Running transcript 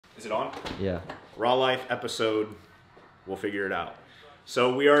Is it on? Yeah. Rawlife episode, we'll figure it out.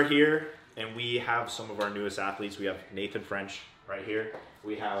 So we are here and we have some of our newest athletes. We have Nathan French right here.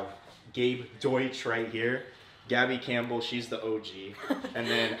 We have Gabe Deustch right here. Gabi Campbell, she's the OG. And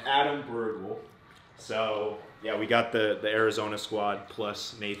then Adam Burgol. So yeah, we got the Arizona squad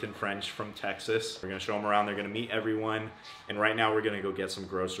plus Nathan French from Texas. We're gonna show them around. They're gonna meet everyone. And right now we're gonna go get some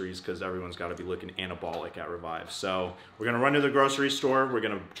groceries because everyone's gotta be looking anabolic at Revive. So we're gonna run to the grocery store. We're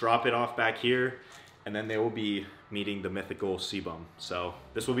gonna drop it off back here. And then they will be meeting the mythical Seabum. So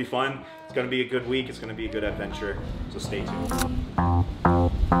this will be fun. It's gonna be a good week. It's gonna be a good adventure. So stay tuned.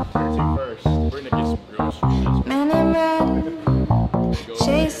 First, we're gonna get some groceries. Many men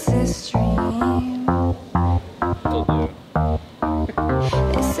chase this dream.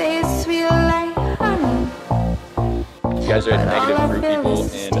 They say it's sweet like honey. You guys are negative fruit people,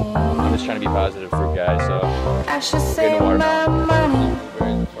 and I'm just trying to be positive fruit guy, so I should save my money,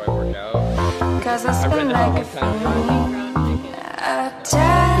 before I work out. cause I spend like a fiend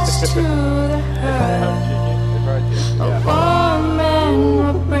attached to the hurt. A woman,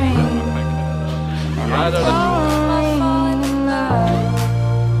 a brain, and I'm falling in love,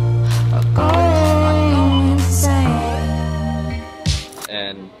 or going insane.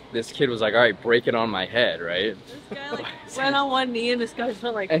 And this kid was like, all right, break it on my head, right? This guy like went on one knee and this guy just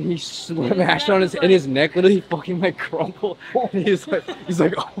went like. And he smashed on his neck, literally fucking like crumpled. And he's like,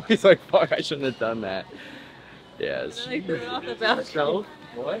 oh, he's like, fuck, I shouldn't have done that. Yeah. It's, Like threw it off the balcony.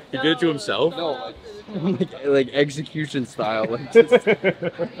 what? He did it to himself? No. like execution style, like just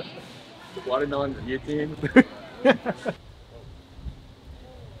watermelon guillotine.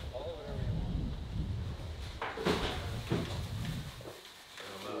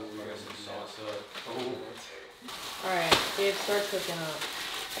 Alright, Gabe, start cooking up.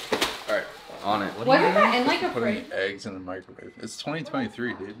 All right, on it. Wasn't that in like a fridge? Putting eggs in the microwave. It's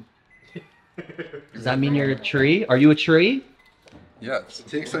 2023, dude. Does that mean you're a tree? Are you a tree? Yes, it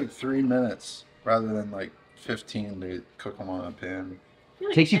takes like 3 minutes rather than like 15 to cook them on a pan.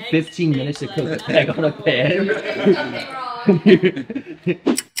 It takes you 15 minutes to cook an egg on a pan.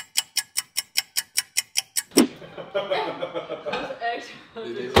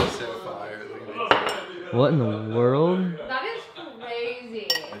 It is so fire. What in the world? That is crazy.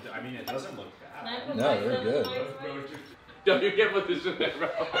 I mean, it doesn't look bad. No, they're good. Don't you get what this is, bro?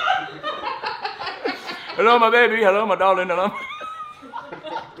 Hello, my baby. Hello, my darling. Hello.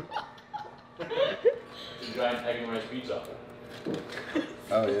 Giant egg and rice pizza.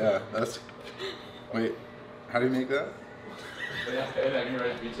 Oh yeah, that's. Wait, how do you make that? Egg and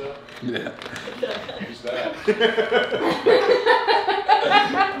rice pizza? Yeah. Who's that?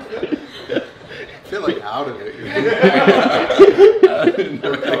 I feel like out of it.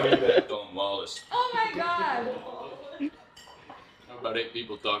 Don't Wallace. Oh my god! About 8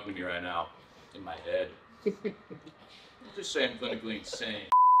 people talking to me right now. In my head. Just saying clinically insane.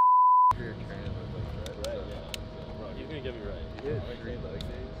 He's gonna get me right.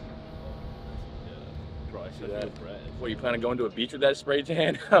 What, you plan on going to a beach with that spray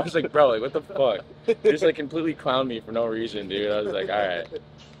tan? I was like, bro, like, what the fuck? Just like completely clowned me for no reason, dude. I was like, alright.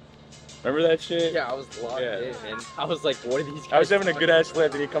 Remember that shit? Yeah, I was locked in, and I was like, what are these guys? I was having a good ass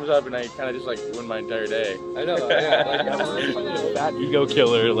slip, and he comes up, and I kind of just like ruined my entire day. I know, yeah, like, I was like, that ego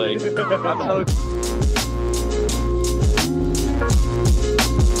killer, like.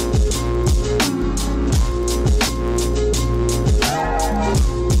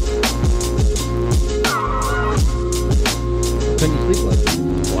 Couldn't you sleep last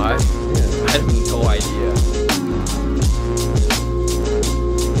night? Why? Yeah. I have no idea.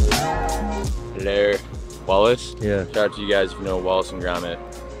 Hello, Wallace? Yeah. Shout out to you guys if you know Wallace and Gromit.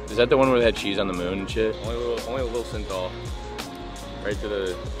 Is that the one where they had cheese on the moon and shit? Only a little synthol. Right to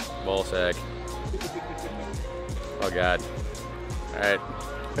the ball sack. Oh god. Alright.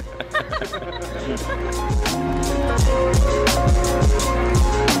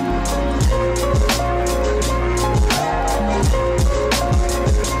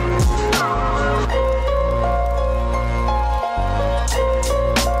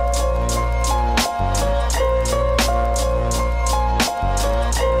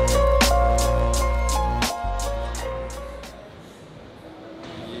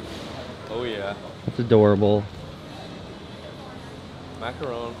 Oh yeah. That's adorable.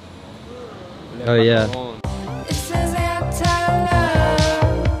 Macaron. Oh yeah. This is anti-love.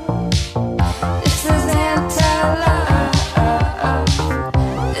 This is anti-love.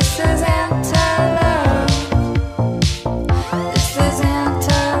 This is anti-love. This is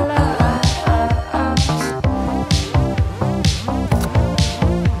anti-love.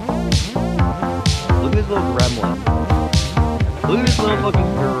 Look at this little gremlin. Look at this little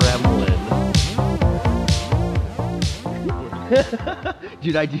fucking girl. gremlin.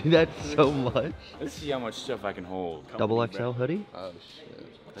 Dude, I do that so much. Let's see how much stuff I can hold. Double XL hoodie? Oh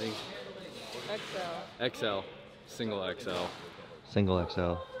shit. I think XL. XL. Single XL. Single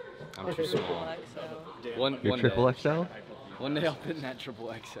XL. I'm too small. XL. You're triple XL? One day I'll fit in that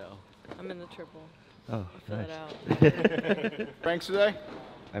triple XL. I'm in the triple. Oh, Fill nice. it out. Pranks today?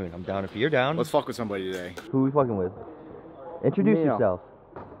 I mean, I'm down if you're down. Let's fuck with somebody today. Who are we fucking with? Introduce Neil. yourself.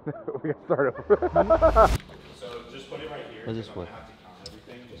 We got started. So just put it right here. What's this for?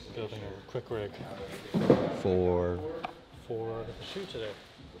 Building a quick rig For... for a shoot today.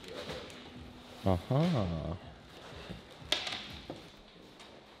 Uh-huh. I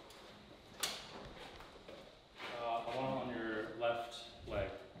want on your left leg.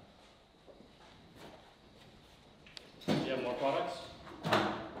 Do you have more products?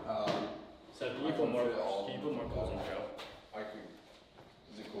 Can you put more clothes on the show? I can.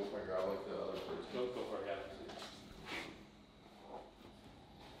 Is it cool if I grab like the other person? Go for it, yeah.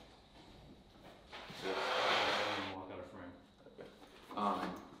 Walk out of frame.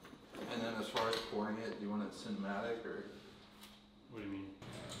 And then as far as pouring it, do you want it cinematic or? What do you mean?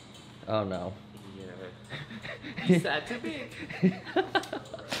 Oh, no. Is that too big?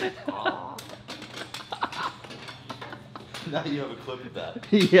 Now you have a clip of that.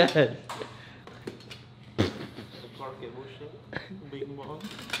 Yes.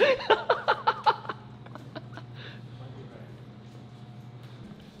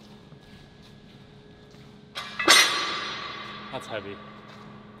 That's heavy.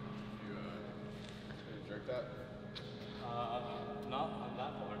 Jerk that? Not on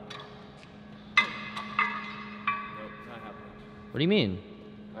that part. Nope, not happening. What do you mean?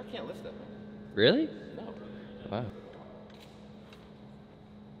 I can't lift that. Really? No. Wow.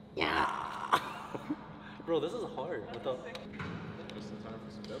 Bro, this is hard. What the? Just in time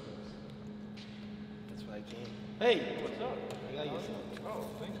for some deadlifts. That's why I came. Hey, what's up? I got you something. Oh,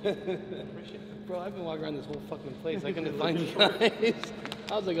 thank you. Appreciate it. Bro, I've been walking around this whole fucking place. I couldn't find you guys.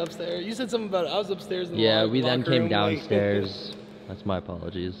 I was like upstairs. You said something about it. I was upstairs in the Yeah, we then locker came room, downstairs. That's my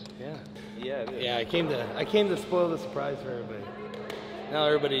apologies. Yeah. Yeah, it is. Yeah, I came to spoil the surprise for everybody. Now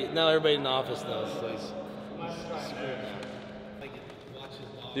everybody in the office knows. So he's screwed now.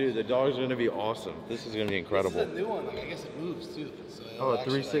 Dude, the dog's gonna be awesome. This is gonna be incredible. This is a new one. Like, I guess it moves too. So Oh, a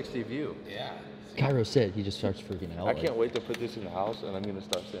 360 view. Yeah. Cairo said he just starts freaking out. I can't wait to put this in the house, and I'm gonna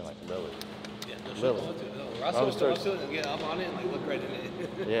start saying like Lily. Yeah, Lily. Russell will start- go to it and get up on it and like look right in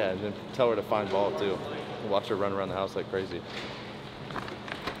it. Yeah, and then tell her to find ball too. Watch her run around the house like crazy.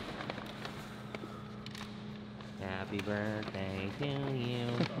 Happy birthday to you.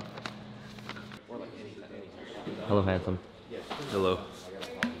 Hello, handsome. Hello.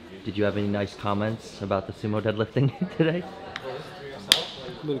 Did you have any nice comments about the sumo deadlifting today?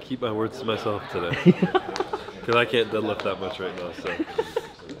 I'm gonna keep my words to myself today. Because I can't deadlift that much right now, so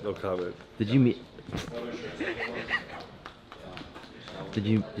no comment. Did you meet? Did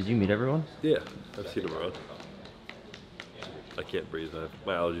you meet everyone? Yeah, I've seen them around. I can't breathe.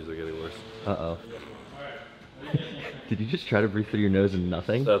 My allergies are getting worse. Uh-oh. Did you just try to breathe through your nose and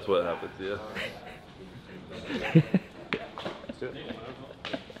nothing? That's what happens, yeah.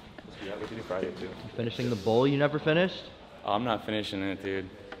 We can do Friday too. Finishing the bowl you never finished? Oh, I'm not finishing it, dude.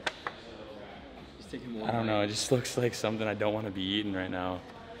 I don't know. It just looks like something I don't want to be eating right now.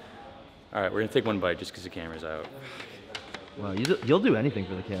 All right, we're gonna take one bite just because the camera's out. Wow, you'll do anything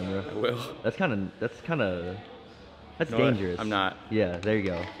for the camera. I will. That's You know what? dangerous. I'm not. Yeah, there you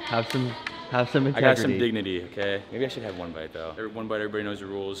go. Have some integrity. I got some dignity, okay? Maybe I should have one bite though. One bite, everybody knows the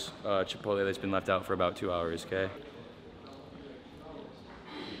rules. Chipotle that's been left out for about 2 hours, okay?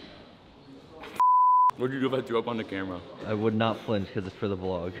 What'd you do if I threw up on the camera? I would not flinch because it's for the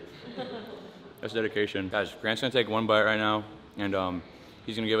vlog. That's dedication. Guys, Grant's gonna take one bite right now, and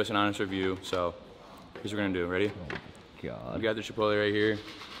he's gonna give us an honest review, so here's what we're gonna do. Ready? Oh God. We got the Chipotle right here.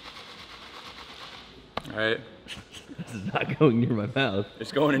 All right. This is not going near my mouth.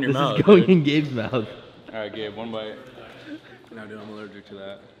 It's going in your mouth. This is going dude. in Gabe's mouth. All right, Gabe, one bite. No, dude, I'm allergic to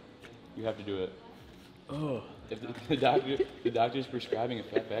that. You have to do it. Oh. If the doctor's prescribing a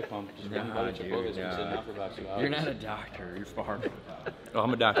fat back pump, just one bite of Chipotle has been sitting out for about 2 hours. You're not a doctor. You're far. Oh,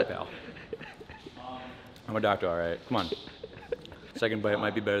 I'm a doctor, pal. I'm a doctor, all right. Come on. Second bite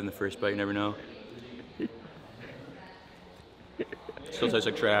might be better than the first bite. You never know. Still tastes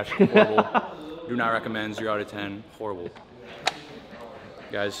like trash. Horrible. Do not recommend. 0 out of 10. Horrible.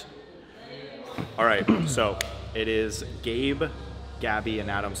 Guys. All right, so it is Gabe, Gabi,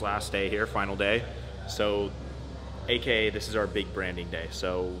 and Adam's last day here, final day. So, AKA, this is our big branding day.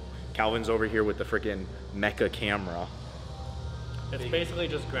 So, Calvin's over here with the freaking Mecha camera. It's basically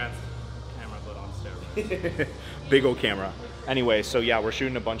just Grant's camera, but on steroids. Big old camera. Anyway, so yeah, we're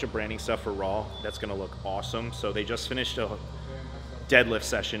shooting a bunch of branding stuff for Raw. That's gonna look awesome. So they just finished a deadlift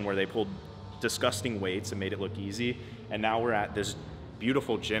session where they pulled disgusting weights and made it look easy. And now we're at this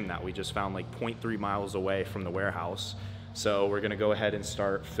beautiful gym that we just found like 0.3 miles away from the warehouse. So we're gonna go ahead and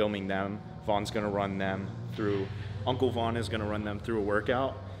start filming them. Vaughn's gonna run them through, Uncle Vaughn is gonna run them through a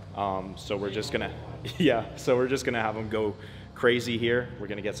workout. So we're just gonna, so we're just gonna have them go crazy here. We're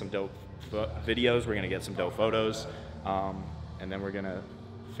gonna get some dope videos, we're gonna get some dope photos, and then we're gonna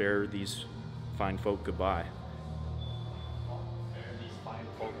fare these fine folk goodbye.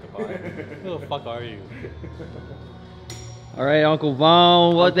 Who the fuck are you? All right, Uncle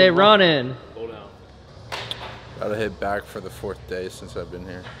Vaughn, what they running? Hold down. Gotta hit back for the 4th day since I've been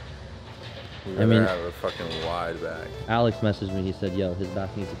here. We I mean, have a fucking wide back. Alex messaged me. He said, "Yo, his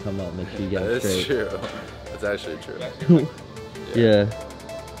back needs to come up. Make sure you get it straight." That's true. That's actually true. Yeah.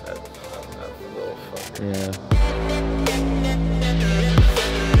 That little fucker. Yeah.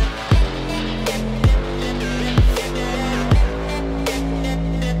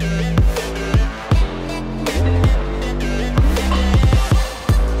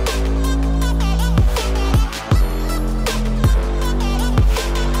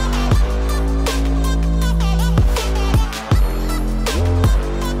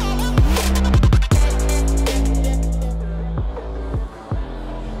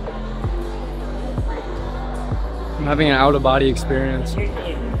 I'm having an out-of-body experience.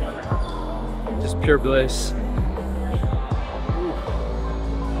 Just pure bliss.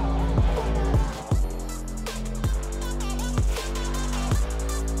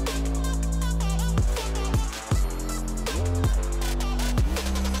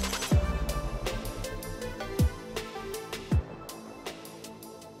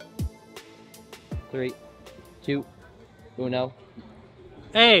 Three, two, uno.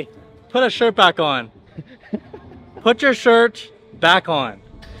 Hey, put a shirt back on. Put your shirt back on.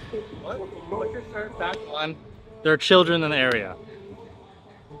 What? Put your shirt back on. There are children in the area.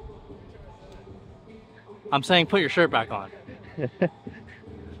 I'm saying put your shirt back on.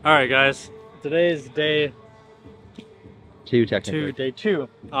 Alright guys, today is day 2 technically. day 2.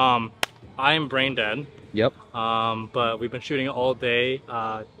 I am brain dead. Yep. But we've been shooting all day.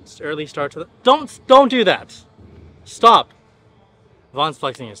 Early start to the... Don't do that! Stop! Vaughn's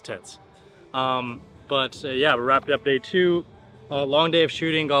flexing his tits. Yeah, we're wrapping up day 2. Long day of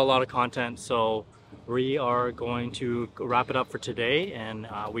shooting, got a lot of content, so we are going to wrap it up for today, and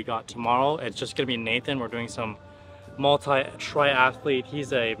we got tomorrow. It's just gonna be Nathan. We're doing some triathlete.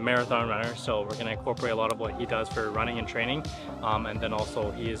 He's a marathon runner, so we're gonna incorporate a lot of what he does for running and training. And then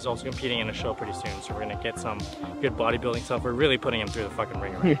also he is also competing in a show pretty soon, so we're gonna get some good bodybuilding stuff. We're really putting him through the fucking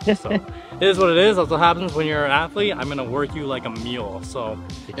ring right now. So it is what it is. That's what happens when you're an athlete. I'm gonna work you like a mule. So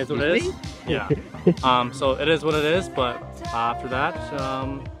it's what it is. Yeah. So it is what it is. But after that,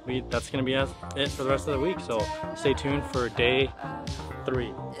 that's gonna be it for the rest of the week. So stay tuned for day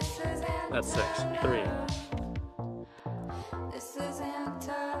 3. That's 6. 3.